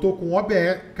 Eu tô com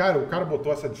OBS, cara, o cara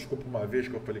botou essa desculpa uma vez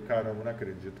que eu falei, caramba, não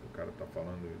acredito que o cara tá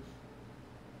falando isso.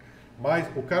 Mas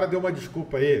o cara deu uma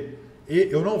desculpa aí, e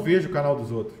eu não vejo o canal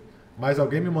dos outros, mas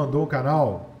alguém me mandou o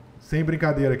canal, sem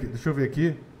brincadeira aqui, deixa eu ver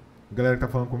aqui, a galera que tá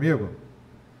falando comigo,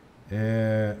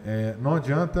 não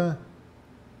adianta,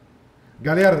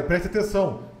 galera, preste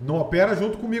atenção, não opera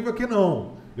junto comigo aqui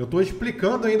não, eu tô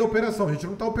explicando ainda a operação, a gente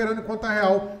não tá operando em conta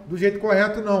real do jeito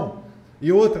correto não,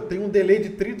 e outra, tem um delay de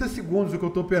 30 segundos o que eu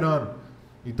tô operando,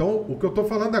 então o que eu tô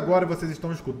falando agora, vocês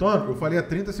estão escutando, eu falei há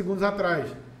 30 segundos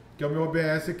atrás, que é o meu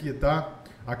OBS aqui, tá?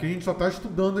 Aqui a gente só está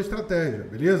estudando a estratégia,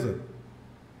 beleza?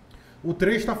 O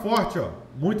 3 está forte, ó,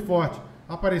 muito forte.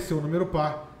 Apareceu o número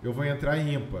par, eu vou entrar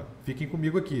em ímpar. Fiquem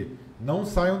comigo aqui. Não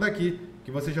saiam daqui, que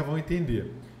vocês já vão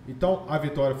entender. Então, a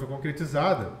vitória foi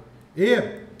concretizada.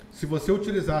 E, se você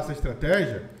utilizar essa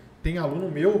estratégia, tem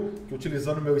aluno meu que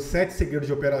utilizando meus 7 segredos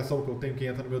de operação que eu tenho que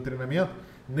entra no meu treinamento,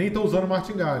 nem está usando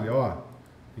martingale, ó.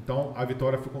 Então, a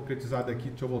vitória foi concretizada aqui.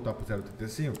 Deixa eu voltar para o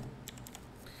 0,35.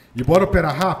 E bora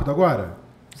operar rápido agora?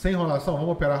 Sem enrolação,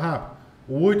 vamos operar rápido?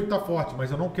 O 8 está forte, mas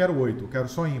eu não quero 8, eu quero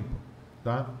só ímpar,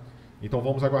 tá? Então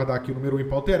vamos aguardar aqui o número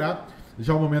ímpar alterar.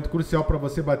 Já é um momento crucial para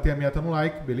você bater a meta no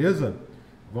like, beleza?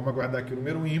 Vamos aguardar aqui o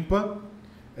número ímpar.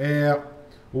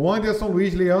 O Anderson,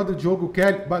 Luiz, Leandro, Diogo,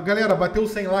 Kelly. Galera, bateu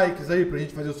 100 likes aí pra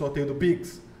gente fazer o sorteio do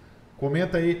Pix?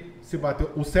 Comenta aí se bateu.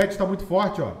 O 7 está muito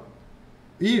forte, ó.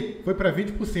 E foi para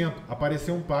 20%.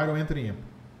 Apareceu um par, eu entro em ímpar.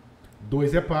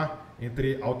 2 é par.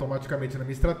 Entrei automaticamente na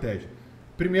minha estratégia.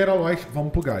 Primeira loja,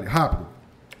 vamos pro galho. Rápido.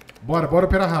 Bora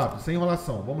operar rápido, sem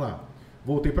enrolação. Vamos lá.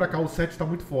 Voltei para cá, o 7 está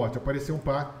muito forte. Apareceu um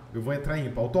par, eu vou entrar em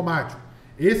ímpar. Automático.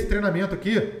 Esse treinamento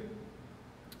aqui,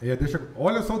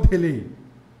 olha só o delay.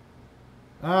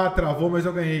 Ah, travou, mas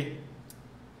eu ganhei.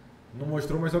 Não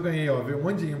mostrou, mas eu ganhei. Ó, veio um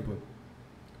monte de ímpar.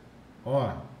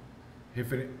 Ó,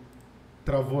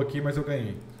 travou aqui, mas eu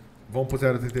ganhei. Vamos pro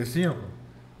 0,35.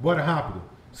 Bora rápido.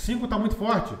 5 está muito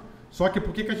forte. Só que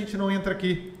por que a gente não entra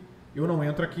aqui? Eu não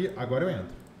entro aqui, agora eu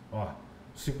entro. Ó,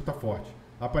 5 está forte.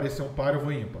 Apareceu um par, eu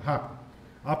vou ímpar. Rápido.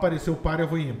 Apareceu par, eu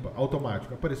vou ímpar.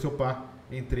 Automático. Apareceu par,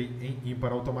 entrei em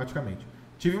ímpar automaticamente.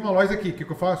 Tive uma loja aqui, o que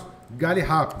eu faço? Gale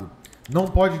rápido. Não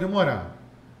pode demorar.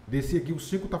 Desci aqui, o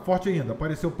 5 está forte ainda.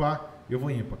 Apareceu par, eu vou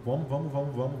ímpar.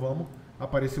 Vamos.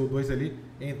 Apareceu o 2 ali,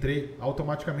 entrei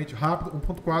automaticamente. Rápido,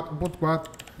 1.4.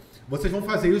 Vocês vão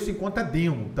fazer isso em conta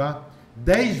demo, tá?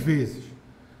 10 vezes.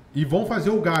 E vão fazer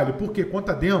o galho, porque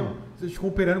conta demo, vocês ficam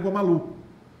operando igual maluco.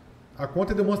 A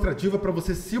conta demonstrativa é para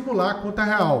você simular a conta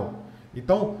real.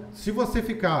 Então, se você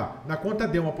ficar na conta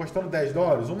demo apostando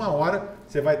 $10, uma hora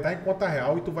você vai estar em conta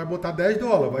real e tu vai botar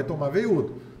 $10, vai tomar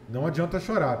veiudo. Não adianta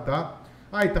chorar, tá?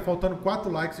 Aí, tá faltando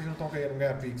 4 likes, vocês não estão querendo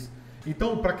ganhar Pix.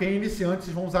 Então, para quem é iniciante,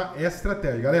 vocês vão usar essa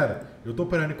estratégia. Galera, eu estou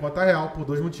operando em conta real por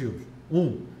 2 motivos.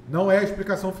 Não é a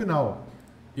explicação final.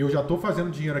 Eu já estou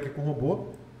fazendo dinheiro aqui com o robô.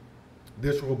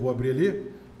 Deixa o robô abrir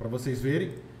ali, para vocês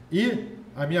verem. E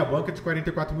a minha banca é de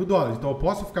 44 mil dólares. Então, eu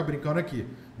posso ficar brincando aqui.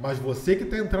 Mas você que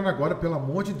está entrando agora, pelo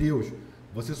amor de Deus,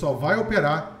 você só vai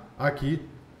operar aqui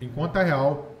em conta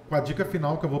real com a dica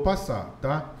final que eu vou passar,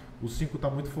 tá? O 5 está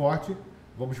muito forte.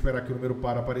 Vamos esperar que o número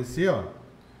par aparecer, ó.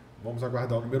 Vamos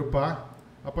aguardar o número par.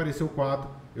 Apareceu 4,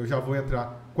 eu já vou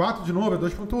entrar. 4 de novo é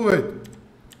 2.8.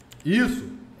 Isso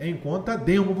é em conta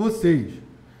demo vocês.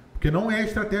 Porque não é a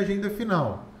estratégia ainda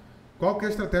final. Qual que é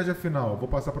a estratégia final? Eu vou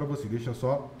passar para vocês. Deixa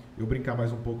só eu brincar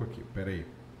mais um pouco aqui. Pera aí.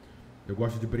 Eu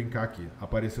gosto de brincar aqui.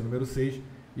 Apareceu o número 6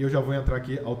 e eu já vou entrar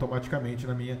aqui automaticamente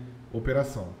na minha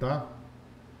operação, tá?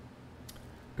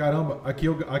 Caramba, aqui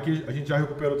a gente já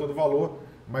recuperou todo o valor,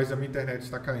 mas a minha internet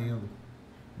está caindo.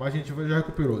 Mas a gente já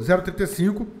recuperou.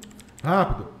 0,35,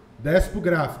 rápido, desce pro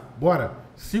gráfico. Bora.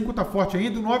 5 tá forte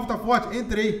ainda, o 9 tá forte.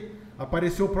 Entrei.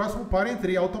 Apareceu o próximo par,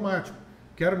 entrei, automático.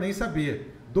 Quero nem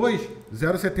saber. 2,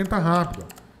 0,70 rápido.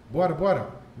 Bora, bora,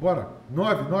 bora.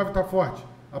 9 tá forte.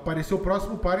 Apareceu o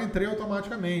próximo par, entrei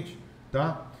automaticamente.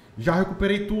 Tá? Já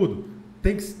recuperei tudo.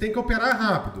 Tem que operar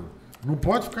rápido. Não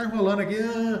pode ficar enrolando aqui.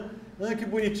 Que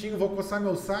bonitinho, vou coçar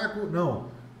meu saco. Não.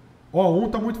 Ó, o 1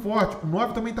 tá muito forte, o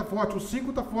 9 também tá forte, o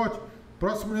 5 tá forte.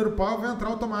 Próximo número par vai entrar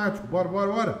automático. Bora,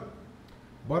 bora, bora.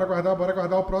 Bora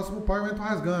guardar o próximo par, eu entro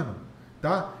rasgando.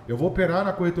 Tá? Eu vou operar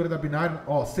na corretora da binária.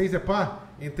 Ó, 6 é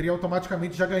par, entrei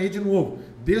automaticamente, já ganhei de novo.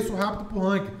 Desço rápido pro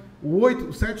ranking. O 8,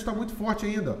 o 7 tá muito forte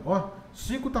ainda. Ó,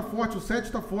 5 tá forte, o 7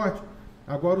 tá forte.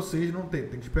 Agora o 6 não tem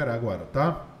que esperar agora,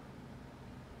 tá?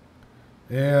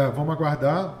 Vamos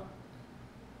aguardar.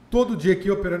 Todo dia aqui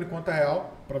operando em conta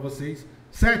real para vocês.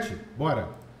 7, bora.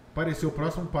 Apareceu o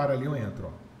próximo par ali, eu entro.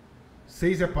 Ó.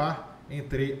 6 é par,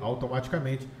 entrei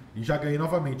automaticamente e já ganhei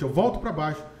novamente. Eu volto para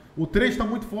baixo. O 3 está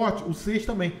muito forte, o 6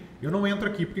 também. Eu não entro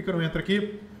aqui. Por que eu não entro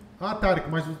aqui? Ah, Tárik,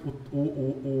 mas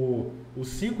o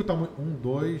 5 está muito... 1,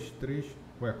 2, 3...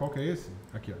 Ué, qual que é esse?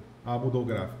 Aqui, ó. Ah, mudou o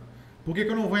gráfico. Por que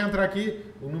eu não vou entrar aqui?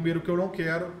 O número que eu não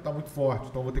quero está muito forte,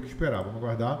 então vou ter que esperar. Vamos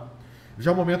aguardar.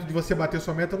 Já é o momento de você bater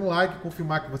sua meta no like,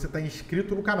 confirmar que você está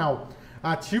inscrito no canal.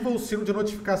 Ativa o sino de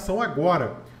notificação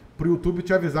agora, para o YouTube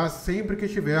te avisar sempre que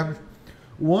estivermos.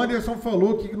 O Anderson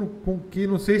falou que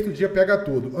no 6º dia pega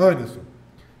tudo. Anderson,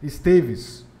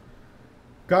 Esteves,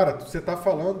 cara, você está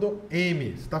falando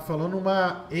M, você está falando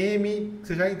uma M,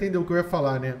 você já entendeu o que eu ia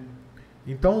falar, né?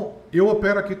 Então, eu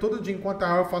opero aqui todo dia, enquanto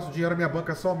eu faço dinheiro, a minha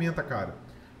banca só aumenta, cara.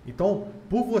 Então,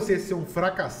 por você ser um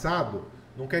fracassado,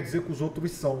 não quer dizer que os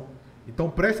outros são.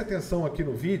 Então, preste atenção aqui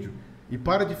no vídeo e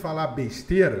para de falar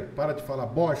besteira, para de falar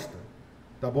bosta,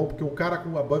 tá bom? Porque o cara com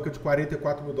uma banca de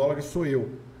 44 mil dólares sou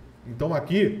eu. Então,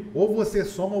 aqui, ou você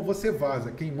soma ou você vaza.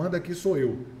 Quem manda aqui sou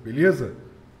eu, beleza?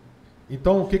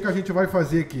 Então, o que a gente vai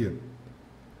fazer aqui?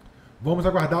 Vamos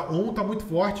aguardar. Um tá muito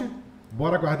forte.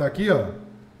 Bora aguardar aqui, ó.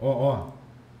 Ó.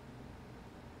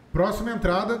 Próxima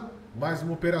entrada, mais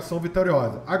uma operação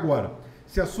vitoriosa. Agora,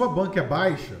 se a sua banca é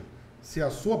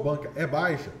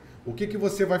baixa, o que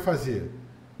você vai fazer?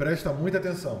 Presta muita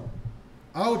atenção.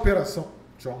 A operação...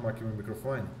 Deixa eu arrumar aqui meu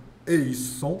microfone.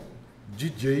 Som,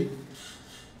 DJ,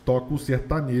 toca o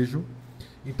sertanejo.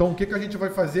 Então, o que a gente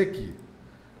vai fazer aqui?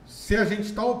 Se a gente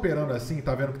está operando assim,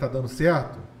 tá vendo que está dando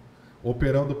certo?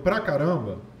 Operando pra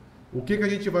caramba, o que a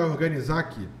gente vai organizar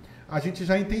aqui? A gente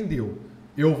já entendeu.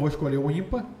 Eu vou escolher o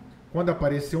ímpar. Quando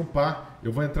aparecer um par,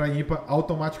 eu vou entrar em ímpar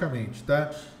automaticamente, tá?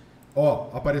 Ó,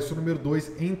 apareceu o número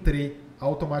 2, entrei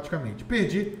automaticamente.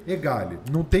 Perdi, egale.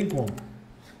 Não tem como.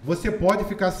 Você pode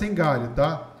ficar sem galho,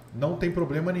 tá? Não tem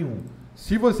problema nenhum.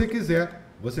 Se você quiser,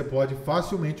 você pode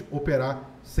facilmente operar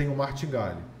sem o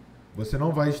martingale. Você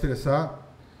não vai estressar.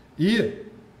 E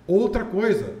outra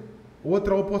coisa,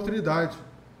 outra oportunidade,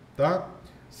 tá?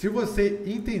 Se você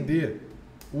entender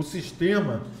o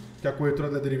sistema que a corretora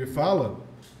da Deriv fala,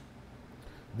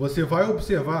 você vai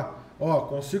observar, ó,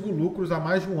 consigo lucros há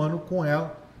mais de um ano com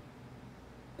ela.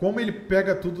 Como ele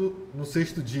pega tudo no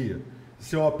 6º dia?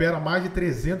 Você opera mais de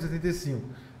 375.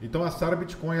 Então a Sara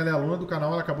Bitcoin, ela é aluna do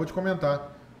canal, ela acabou de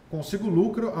comentar. Consigo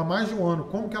lucro há mais de um ano.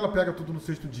 Como que ela pega tudo no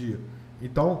 6º dia?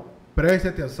 Então, preste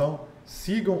atenção,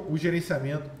 sigam o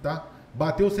gerenciamento, tá?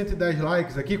 Bateu 110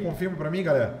 likes aqui, confirma pra mim,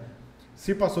 galera.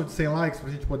 Se passou de 100 likes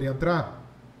pra gente poder entrar.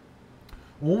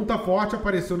 O 1 tá forte,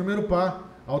 apareceu o número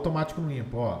par, automático no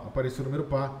ímpar. Ó, apareceu o número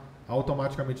par,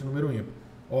 automaticamente o número ímpar.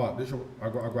 Ó, deixa eu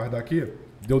aguardar aqui.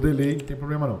 Deu delay, não tem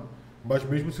problema não. Mas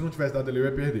mesmo se não tivesse dado delay, eu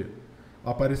ia perder.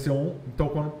 Apareceu 1, então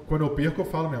quando eu perco, eu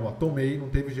falo mesmo, ó, tomei, não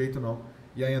teve jeito não.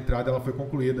 E a entrada ela foi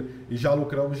concluída e já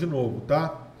lucramos de novo,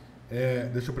 tá?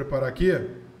 Deixa eu preparar aqui.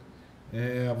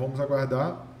 Vamos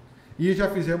aguardar. E já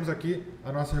fizemos aqui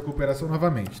a nossa recuperação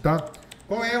novamente, tá?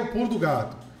 Qual é o pulo do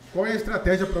gato? Qual é a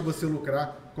estratégia para você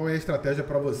lucrar? Qual é a estratégia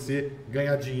para você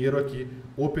ganhar dinheiro aqui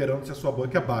operando se a sua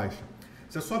banca é baixa?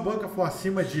 Se a sua banca for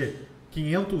acima de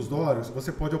 $500,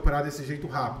 você pode operar desse jeito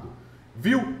rápido.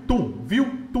 Viu? Tum, viu?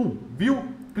 Tum, viu?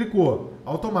 Clicou.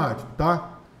 Automático,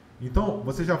 tá? Então,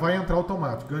 você já vai entrar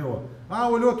automático. Ganhou. Ah,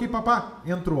 olhou aqui, papá?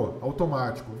 Entrou.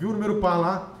 Automático. Viu o número par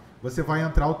lá? Você vai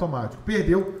entrar automático.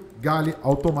 Perdeu? Gale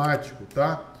automático,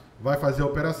 tá? Vai fazer a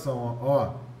operação,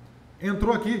 ó.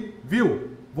 Entrou aqui,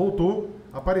 viu? Voltou.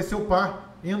 Apareceu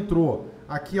par, entrou.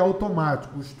 Aqui é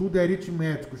automático. O estudo é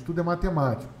aritmético, o estudo é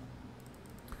matemático.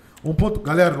 Um ponto,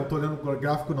 galera, não estou olhando o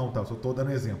gráfico não, tá? Só estou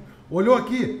dando exemplo. Olhou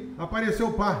aqui, apareceu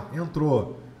o par,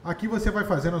 entrou. Aqui você vai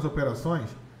fazendo as operações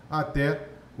até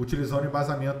utilizando o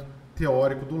embasamento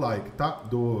teórico do like, tá?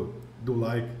 Do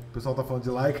like. O pessoal tá falando de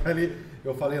like ali,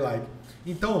 eu falei like.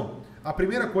 Então, a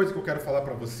primeira coisa que eu quero falar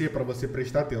para você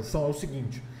prestar atenção é o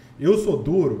seguinte. Eu sou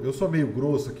duro, eu sou meio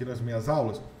grosso aqui nas minhas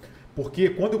aulas, porque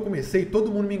quando eu comecei,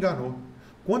 todo mundo me enganou.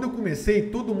 Quando eu comecei,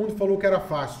 todo mundo falou que era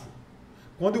fácil.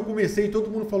 Quando eu comecei, todo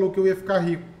mundo falou que eu ia ficar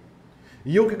rico.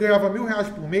 E eu que ganhava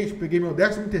R$1.000 por mês, peguei meu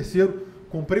 13º,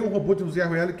 comprei um robô de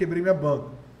 $0 e quebrei minha banca.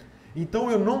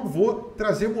 Então eu não vou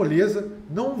trazer moleza,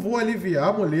 não vou aliviar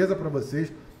a moleza para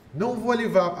vocês, não vou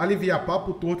aliviar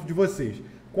papo torto de vocês.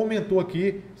 Comentou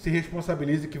aqui, se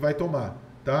responsabilize que vai tomar,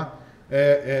 tá?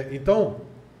 Então,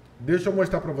 deixa eu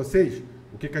mostrar para vocês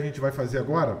o que a gente vai fazer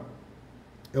agora.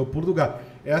 É o pulo do gato.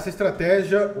 Essa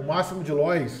estratégia, o máximo de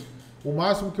lojas, o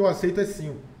máximo que eu aceito é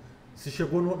 5. Se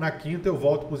chegou na quinta, eu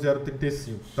volto para o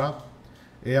 0,35, tá?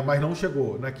 Mas não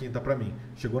chegou na quinta para mim.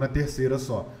 Chegou na terceira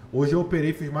só. Hoje eu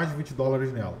operei e fiz mais de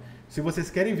 $20 nela. Se vocês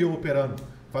querem ver eu operando,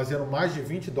 fazendo mais de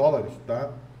 $20,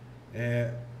 tá?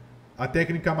 A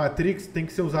técnica Matrix tem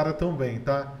que ser usada também,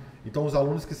 tá? Então os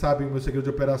alunos que sabem o meu segredo de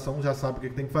operação já sabem o que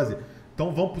tem que fazer.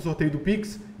 Então vamos para o sorteio do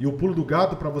Pix e o pulo do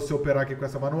gato para você operar aqui com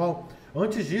essa manual.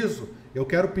 Antes disso, eu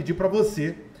quero pedir para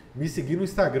você me seguir no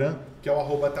Instagram, que é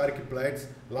o @TárikPlets.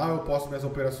 Lá eu posto minhas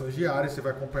operações diárias, você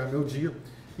vai acompanhar meu dia.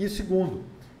 E segundo,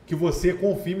 que você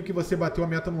confirme que você bateu a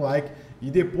meta no like. E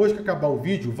depois que acabar o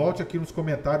vídeo, volte aqui nos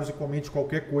comentários e comente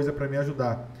qualquer coisa para me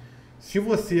ajudar. Se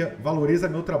você valoriza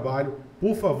meu trabalho,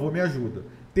 por favor, me ajuda.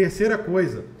 Terceira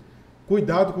coisa,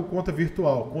 cuidado com conta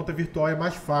virtual. Conta virtual é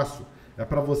mais fácil. É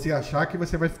para você achar que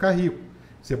você vai ficar rico.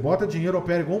 Você bota dinheiro,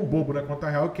 opera igual um bobo na conta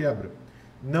real e quebra.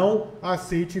 Não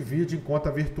aceite vídeo em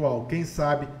conta virtual. Quem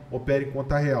sabe, opera em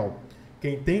conta real.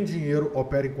 Quem tem dinheiro,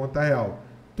 opera em conta real.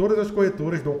 Todas as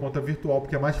corretoras dão conta virtual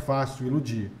porque é mais fácil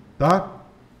iludir, tá?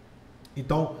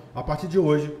 Então, a partir de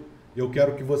hoje, eu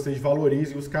quero que vocês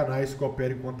valorizem os canais que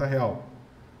operam em conta real.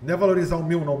 Não é valorizar o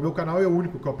meu, não. O meu canal é o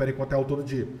único que opera em conta real todo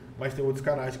dia. Mas tem outros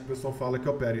canais que o pessoal fala que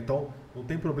opera. Então, não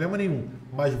tem problema nenhum.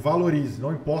 Mas valorize,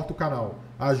 não importa o canal.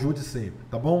 Ajude sempre,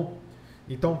 tá bom?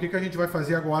 Então, o que a gente vai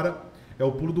fazer agora é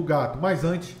o pulo do gato. Mas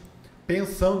antes,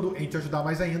 pensando em te ajudar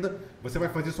mais ainda, você vai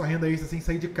fazer sua renda extra sem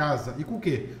sair de casa. E com o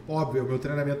quê? Óbvio, é o meu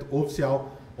treinamento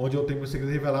oficial, onde eu tenho meu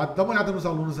segredo revelado. Dá uma olhada nos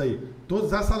alunos aí.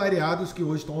 Todos assalariados que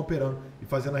hoje estão operando e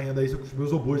fazendo a renda extra com os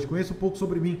meus robôs. Conheça um pouco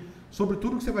sobre mim, sobre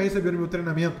tudo que você vai receber no meu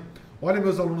treinamento. Olha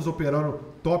meus alunos operando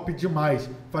top demais,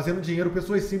 fazendo dinheiro,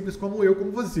 pessoas simples como eu,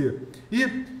 como você.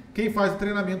 E quem faz o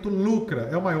treinamento lucra,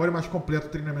 é o maior e mais completo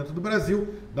treinamento do Brasil.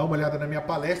 Dá uma olhada na minha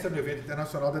palestra no evento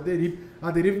internacional da Deriv.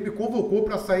 A Deriv me convocou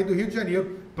para sair do Rio de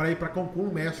Janeiro, para ir para Cancún,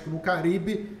 no México, no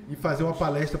Caribe, e fazer uma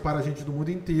palestra para a gente do mundo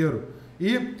inteiro.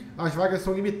 E as vagas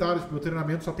são limitadas, porque o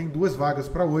treinamento só tem 2 vagas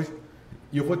para hoje.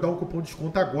 E eu vou dar um cupom de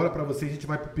desconto agora para vocês, a gente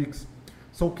vai para o Pix.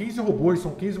 São 15 robôs,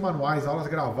 são 15 manuais, aulas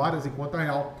gravadas em conta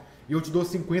real. E eu te dou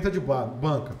 50 de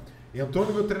banca. Entrou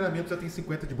no meu treinamento, já tem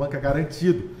 50 de banca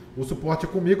garantido. O suporte é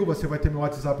comigo, você vai ter meu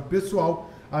WhatsApp pessoal,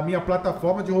 a minha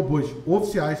plataforma de robôs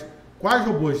oficiais. Quais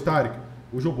robôs, Tárik?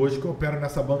 Os robôs que operam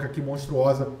nessa banca aqui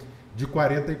monstruosa de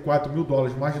 $44 mil,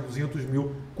 mais de 200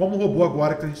 mil, como o robô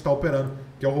agora que a gente está operando,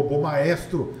 que é o robô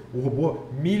maestro, o robô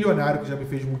milionário que já me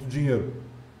fez muito dinheiro.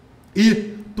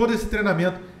 E todo esse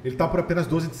treinamento, ele está por apenas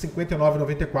R$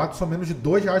 12,59,94, só menos de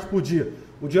R$2 por dia.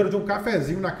 O dinheiro de um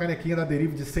cafezinho na canequinha da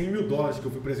Deriv de $100 mil que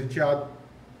eu fui presenteado.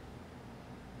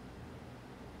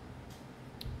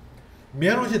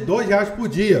 Menos de R$2 por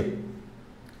dia.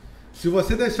 Se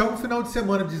você deixar um final de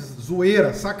semana de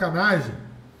zoeira, sacanagem,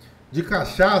 de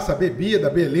cachaça, bebida,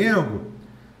 belengo,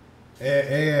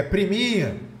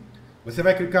 priminha, você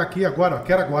vai clicar aqui agora, ó,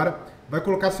 quero agora, vai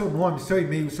colocar seu nome, seu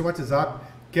e-mail, seu WhatsApp,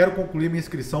 quero concluir minha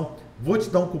inscrição, vou te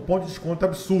dar um cupom de desconto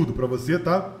absurdo para você,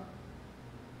 tá?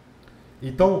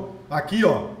 Então, aqui,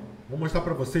 ó, Vou mostrar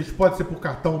para vocês, pode ser por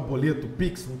cartão, boleto,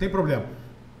 Pix, não tem problema.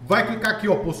 Vai clicar aqui,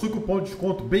 ó, possui cupom de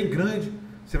desconto bem grande.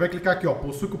 Você vai clicar aqui, ó,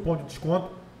 possui cupom de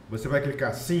desconto. Você vai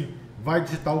clicar sim, vai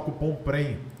digitar o cupom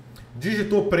PREM.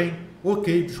 Digitou PREM,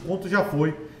 ok, desconto já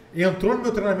foi. Entrou no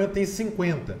meu treinamento, tem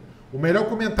 50. O melhor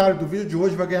comentário do vídeo de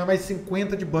hoje vai ganhar mais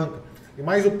 50 de banca. E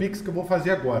mais o Pix que eu vou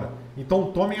fazer agora.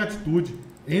 Então tomem atitude,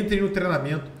 entrem no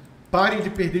treinamento, parem de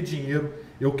perder dinheiro.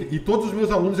 E todos os meus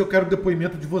alunos eu quero o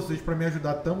depoimento de vocês para me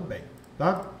ajudar também,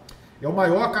 tá? É o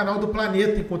maior canal do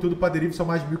planeta em conteúdo para Deriv, são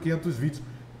mais de 1.500 vídeos.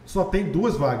 Só tem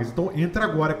 2 vagas, então entra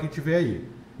agora quem tiver aí.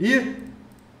 E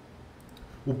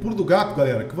o pulo do gato,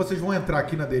 galera, que vocês vão entrar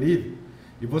aqui na Deriv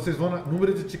e vocês vão no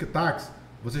número de tic-tacs,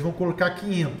 vocês vão colocar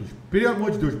 500. Pelo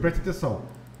amor de Deus, preste atenção.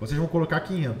 Vocês vão colocar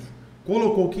 500.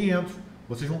 Colocou 500,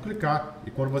 vocês vão clicar. E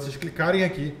quando vocês clicarem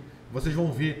aqui, vocês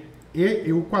vão ver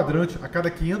e o quadrante a cada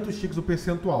 500 tics o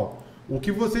percentual. O que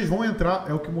vocês vão entrar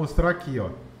é o que mostrar aqui,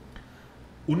 ó.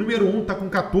 O número 1 está com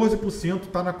 14%,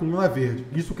 está na coluna verde.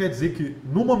 Isso quer dizer que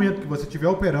no momento que você estiver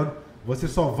operando, você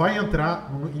só vai entrar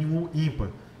em um ímpar.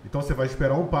 Então você vai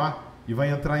esperar um par e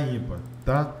vai entrar em ímpar,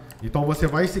 tá? Então você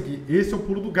vai seguir. Esse é o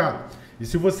pulo do gato. E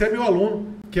se você é meu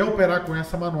aluno, quer operar com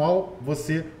essa manual,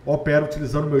 você opera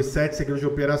utilizando meus 7 segredos de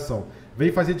operação.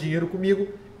 Vem fazer dinheiro comigo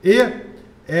e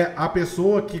é a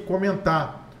pessoa que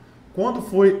comentar. Quando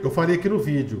foi, eu falei aqui no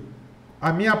vídeo,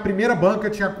 a minha primeira banca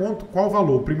tinha qual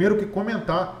valor? O primeiro que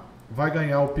comentar vai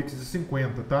ganhar o Pix de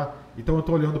 50, tá? Então eu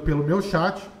estou olhando pelo meu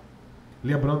chat,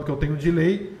 lembrando que eu tenho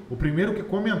delay. O primeiro que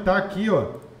comentar aqui,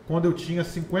 ó, quando eu tinha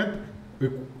 50,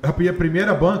 a minha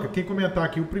primeira banca, quem comentar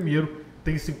aqui o primeiro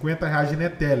tem 50 reais de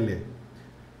Netele.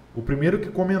 O primeiro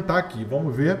que comentar aqui,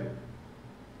 vamos ver.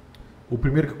 O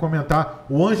primeiro que comentar,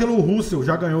 o Ângelo Russell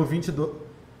já ganhou 20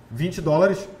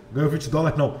 dólares, ganhou 20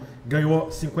 dólares não, ganhou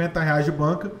 50 reais de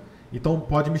banca. Então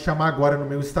pode me chamar agora no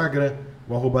meu Instagram,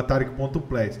 o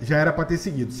 @tarik.plet. Já era para ter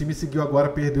seguido. Se me seguiu agora,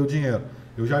 perdeu dinheiro.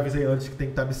 Eu já avisei antes que tem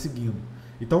que estar me seguindo.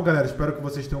 Então, galera, espero que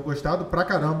vocês tenham gostado pra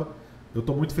caramba. Eu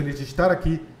estou muito feliz de estar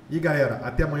aqui. E, galera,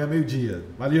 até amanhã, meio-dia.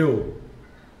 Valeu!